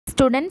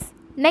Students,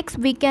 next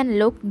we can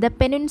look the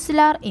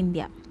peninsular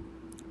India.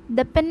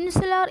 The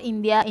peninsular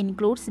India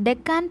includes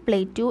Deccan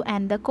Plateau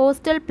and the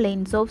coastal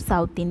plains of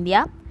South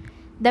India.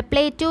 The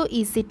plateau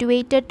is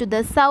situated to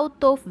the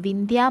south of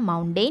Vindhya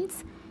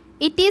Mountains.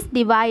 It is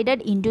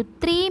divided into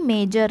three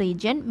major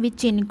regions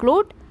which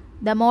include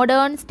the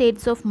modern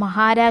states of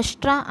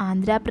Maharashtra,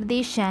 Andhra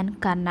Pradesh and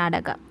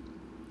Karnataka.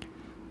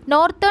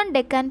 Northern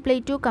Deccan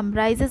Plateau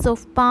comprises of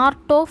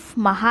part of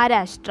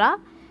Maharashtra.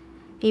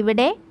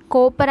 ഇവിടെ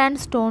copper and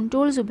stone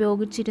tools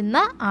ഉപയോഗിച്ചിരുന്ന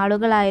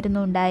ആളുകളായിരുന്നു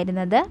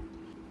ഉണ്ടായിരുന്നത്.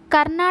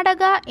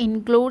 Karnataka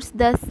includes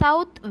the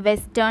south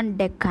western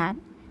Deccan.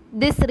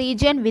 This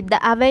region with the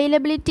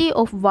availability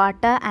of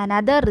water and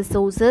other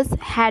resources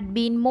had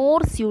been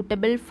more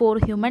suitable for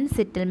human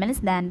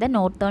settlements than the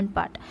northern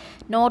part.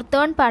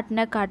 Northern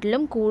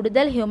പാർട്ടിനെക്കാട്ടിലും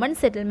കൂടുതൽ human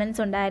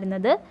settlements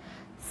ഉണ്ടായിരുന്നത്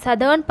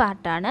southern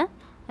പാർട്ടാണ്,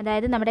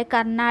 അതായത് നമ്മുടെ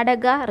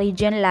കർണാടക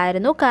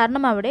റീജിയനിലായിരുന്നു.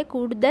 കാരണം അവിടെ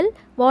കൂടുതൽ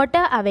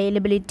വാട്ടർ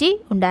അവൈലബിലിറ്റി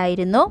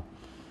ഉണ്ടായിരുന്നു.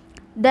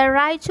 The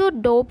Raichur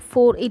Doab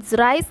for its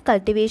rice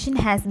cultivation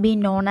has been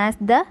known as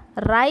the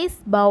rice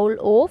bowl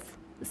of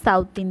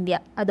South India.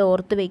 അത്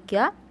ഓർത്ത്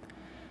വയ്ക്കുക.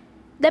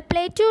 The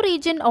Plateau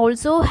region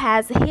also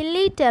has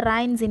hilly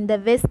terrains in the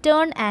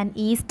western and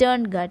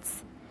eastern Ghats.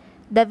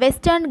 The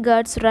western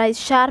Ghats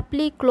rise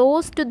sharply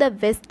close to the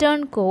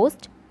western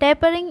coast,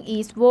 tapering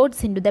eastwards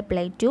into the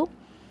plateau.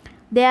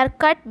 They are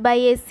cut by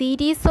a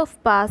series of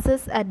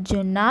passes at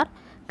Junnar,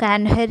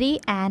 Kanhari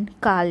and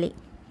Kali.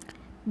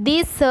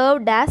 These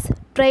served as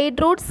trade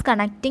routes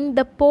connecting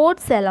the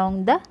ports along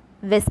the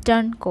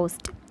western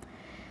coast.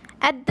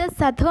 At the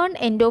southern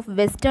end of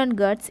western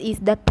Ghats is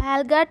the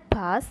Palghat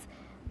Pass,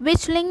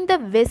 which linked the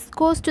west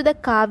coast to the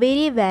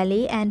Kaveri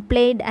Valley and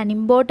played an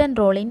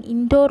important role in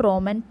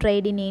Indo-Roman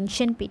trade in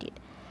ancient period.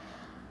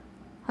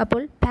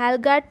 അപ്പോൾ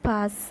പാൽഘാട്ട്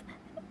pass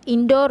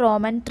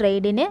Indo-Roman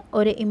ട്രേഡിന്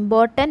ഒരു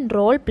important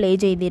role play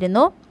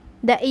ചെയ്തിരുന്നു.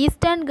 The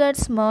eastern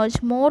Ghats merge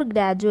more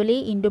gradually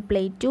into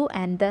plateau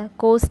and the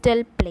coastal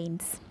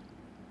plains.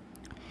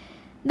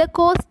 The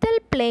coastal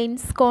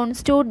plains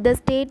constitute the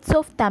states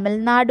of Tamil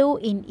Nadu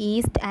in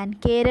east and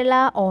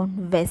Kerala on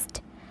west.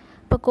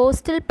 ഇപ്പോൾ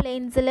coastal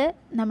പ്ലെയിൻസിൽ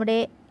നമ്മുടെ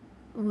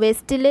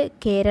വെസ്റ്റിൽ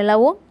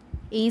കേരളവും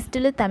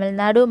ഈസ്റ്റിൽ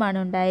തമിഴ്നാടുമാണ്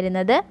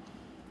ഉണ്ടായിരുന്നത്.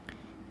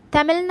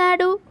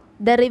 Tamil Nadu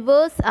the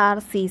reverse R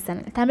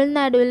seasonal.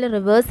 തമിഴ്നാടുവിൽ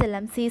reverse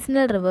എല്ലാം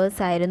seasonal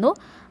reverse ആയിരുന്നു.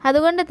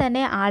 അതുകൊണ്ട്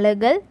തന്നെ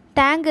ആളുകൾ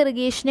ടാങ്ക്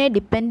ഇറിഗേഷനെ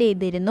ഡിപ്പെൻഡ്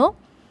ചെയ്തിരുന്നു.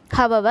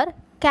 However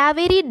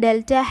Kaveri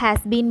delta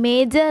has been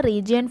major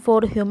region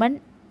for human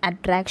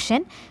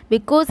attraction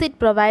because it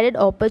provided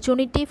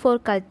opportunity for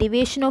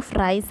cultivation of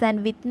rice and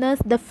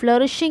witnessed the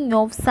flourishing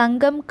of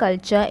Sangam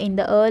culture in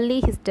the early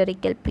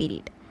historical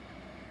period.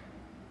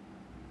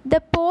 The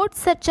ports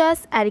such as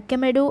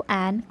Arikamedu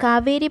and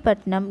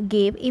Kaveripatnam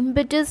gave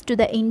impetus to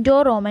the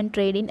Indo-Roman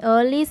trade in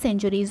early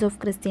centuries of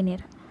Christian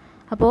era.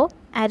 അപ്പോൾ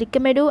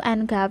അരിക്കമെഡു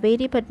and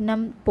Kaveripattanam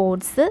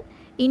ports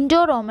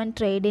Indo-Roman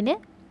ട്രേഡിന്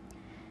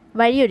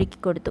വഴിയൊരുക്കി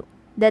കൊടുത്തു.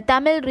 The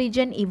Tamil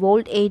region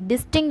evolved a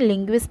distinct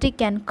linguistic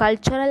and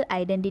cultural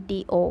identity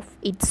of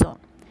its own.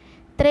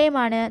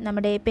 ഇത്രയുമാണ്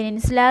നമ്മുടെ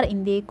peninsular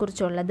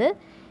ഇന്ത്യയെക്കുറിച്ചുള്ളത്.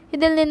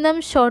 ഇതിൽ നിന്നും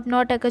short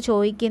നോട്ടൊക്കെ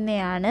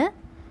ചോദിക്കുന്നതാണ്.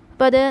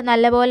 അപ്പോൾ അത്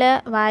നല്ലപോലെ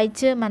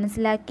വായിച്ച്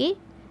മനസ്സിലാക്കി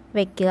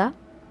വയ്ക്കുക.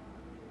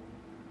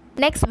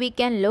 Next we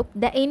can look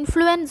the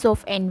influence of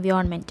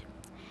environment.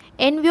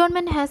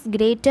 Environment has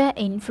greater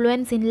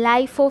influence in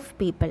life of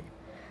people.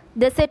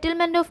 The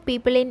settlement of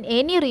people in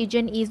any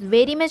region is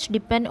very much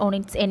depend on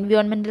its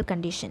environmental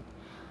condition.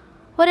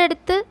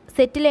 ഒരിടത്ത്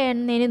സെറ്റിൽ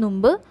ചെയ്യുന്നതിന്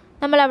മുമ്പ്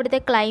നമ്മൾ അവിടുത്തെ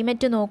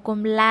climate നോക്കും,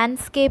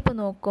 landscape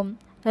നോക്കും,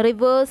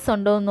 reverse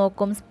ഉണ്ടോ എന്ന്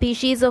നോക്കും,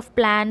 സ്പീഷീസ് ഓഫ്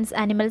പ്ലാന്റ്സ്,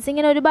 ആനിമൽസ്,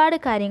 ഇങ്ങനെ ഒരുപാട്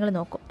കാര്യങ്ങൾ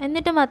നോക്കും.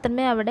 എന്നിട്ട്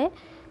മാത്രമേ അവിടെ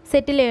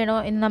സെറ്റിൽ ചെയ്യണോ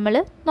എന്ന് നമ്മൾ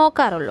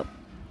നോക്കാറുള്ളൂ.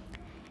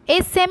 A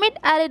സെമിഡ്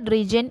arid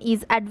region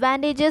is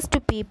advantages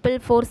to people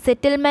four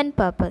settlement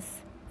purpose.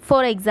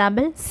 For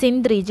example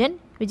Sindh region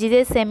which is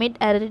A സെമിഡ്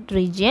arid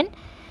region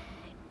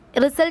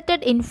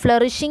resulted in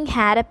flourishing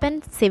Harappan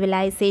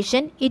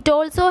civilization. It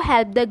also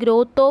helped the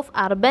growth of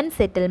urban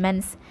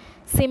settlements.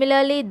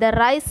 Similarly, the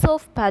rise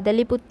of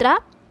Padaliputra,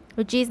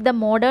 which is the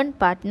modern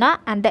Patna,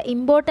 and the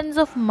importance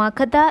of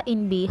Magadha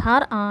in Bihar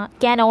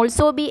can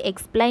also be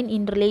explained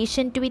in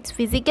relation to its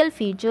physical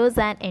features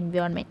and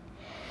environment.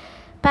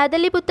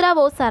 Padaliputra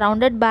was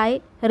surrounded by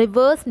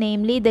rivers,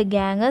 namely the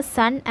Ganges,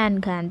 Son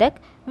and Gandak,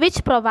 which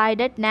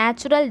provided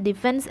natural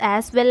defense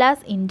as well as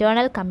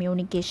internal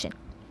communication.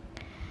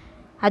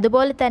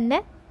 അതുപോലെ തന്നെ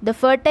the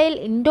fertile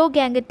Indo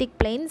Gangetic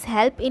planes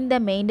help in the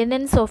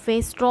maintenance of A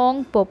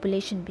strong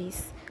population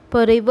base.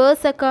 ഇപ്പോൾ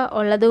റിവേഴ്സൊക്കെ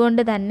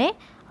ഉള്ളതുകൊണ്ട് തന്നെ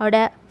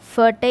അവിടെ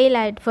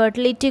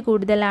fertility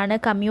കൂടുതലാണ്,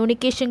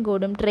 communication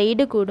കൂടും,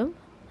 trade കൂടും,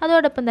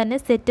 അതോടൊപ്പം തന്നെ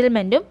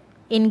സെറ്റിൽമെൻറ്റും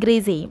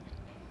ഇൻക്രീസ് ചെയ്യും.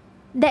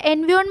 The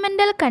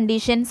environmental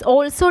conditions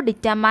also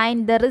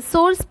determine the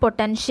resource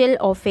potential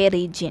of A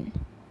region.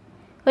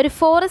 ഒരു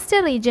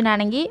ഫോറസ്റ്റ് റീജിയൻ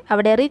ആണെങ്കിൽ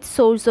അവിടെ റിച്ച്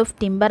സോഴ്സ് ഓഫ്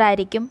ടിമ്പർ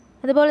ആയിരിക്കും.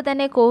 അതുപോലെ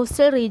തന്നെ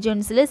കോസ്റ്റൽ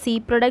റീജിയൻസിൽ സീ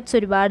പ്രൊഡക്ട്സ്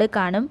ഒരുപാട്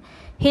കാണും.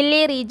 Hilly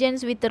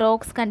regions with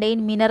rocks contain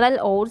mineral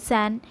ഓർസ്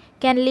and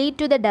can lead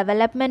to the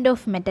development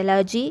of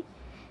metallurgy.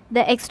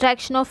 The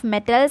extraction of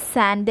metals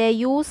and their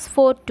use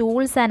for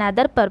tools and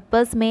other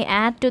purpose may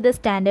add to the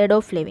standard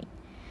of living.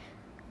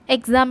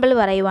 Example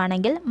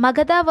പറയുവാണെങ്കിൽ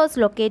Magadha was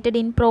located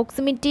in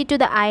proximity to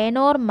the iron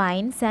ore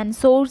mines and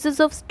sources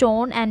of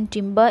stone and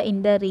timber in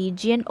the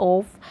region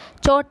of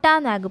Chota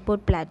Nagpur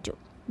Plateau.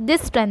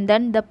 This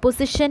strengthened the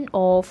position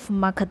of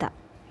Magadha.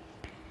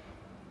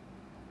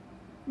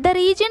 The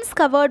regions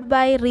covered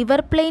by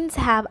river plains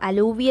have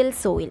alluvial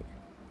soil.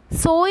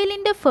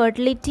 സോയിലിൻ്റെ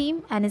ഫെർട്ടിലിറ്റിയും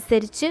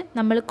അനുസരിച്ച്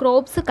നമ്മൾ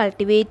crops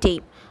cultivate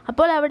ചെയ്യും.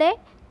 അപ്പോൾ അവിടെ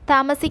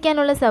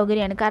താമസിക്കാനുള്ള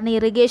സൗകര്യമാണ്, കാരണം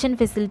irrigation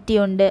facility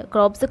ഉണ്ട്,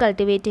 crops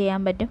cultivate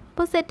ചെയ്യാൻ പറ്റും,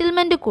 അപ്പോൾ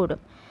സെറ്റിൽമെൻറ്റ്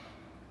കൂടും.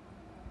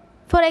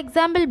 For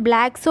example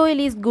black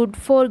soil is good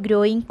for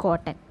growing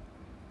cotton.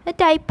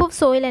 Type of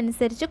soil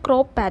അനുസരിച്ച്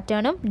ക്രോപ്പ്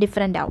പാറ്റേണും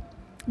ഡിഫറെൻ്റ് ആവും.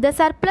 The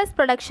surplus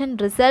production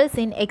results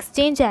in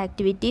exchange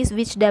activities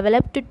which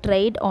develop to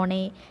trade on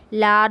a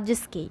large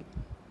scale.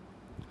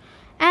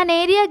 An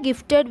area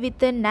gifted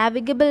with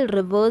navigable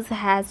rivers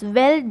has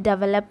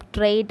well-developed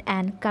trade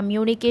and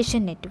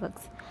communication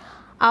networks.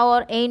 Our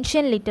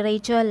ancient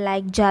literature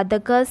like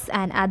Jatakas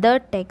and other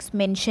texts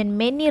mention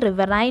many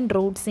riverine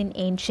routes in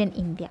ancient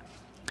India.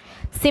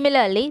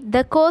 Similarly,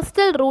 the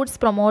coastal routes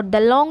promote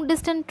the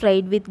long-distance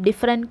trade with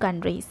different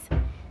countries.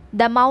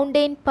 The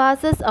mountain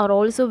passes are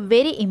also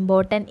very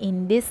important in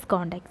this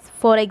context.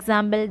 For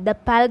example, the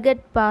Palghat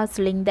Pass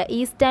link the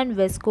east and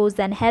west coast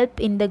and help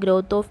in the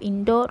growth of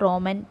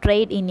Indo-Roman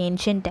trade in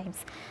ancient times.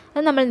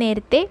 അത് നമ്മൾ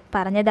നേരത്തെ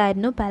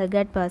പറഞ്ഞതായിരുന്നു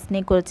പാൽഘാട്ട്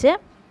പാസിനെ കുറിച്ച്.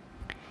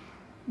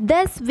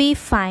 Thus, we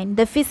find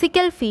the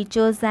physical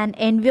features and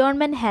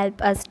environment help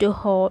us to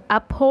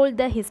uphold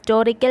the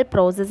historical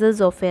processes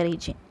of a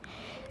region.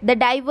 The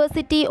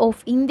diversity of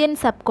Indian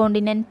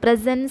subcontinent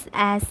presents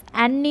as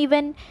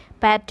uneven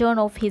pattern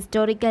of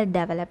historical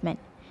development.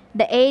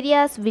 The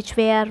areas which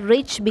were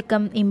rich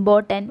become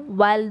important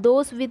while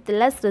those with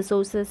less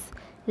resources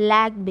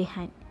lag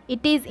behind.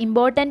 It is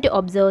important to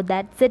observe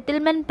that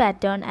settlement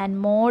pattern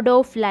and mode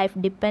of life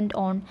depend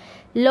on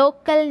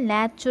local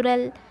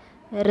natural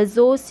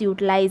resource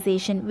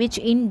utilization, which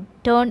in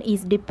turn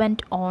is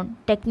dependent on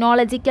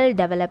technological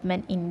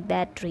development in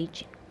that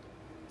region.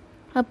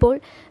 അപ്പോൾ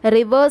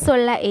reverse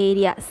ഉള്ള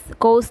areas,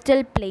 coastal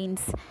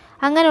planes,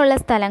 അങ്ങനെയുള്ള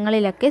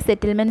സ്ഥലങ്ങളിലൊക്കെ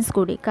settlements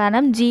കൂടി.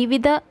 കാരണം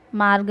ജീവിത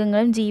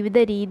മാർഗങ്ങളും ജീവിത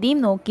രീതിയും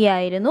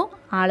നോക്കിയായിരുന്നു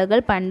ആളുകൾ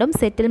പണ്ടും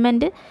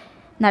സെറ്റിൽമെൻറ്റ്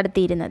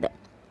നടത്തിയിരുന്നത്.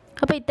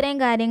 അപ്പോൾ ഇത്രയും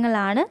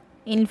കാര്യങ്ങളാണ്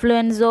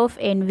ഇൻഫ്ലുവൻസ് ഓഫ്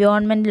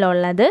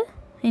എൻവയോൺമെൻറ്റിലുള്ളത്.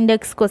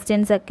 ഇൻഡെക്സ്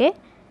ക്വസ്റ്റ്യൻസൊക്കെ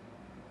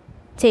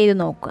ചെയ്തു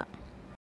നോക്കുക.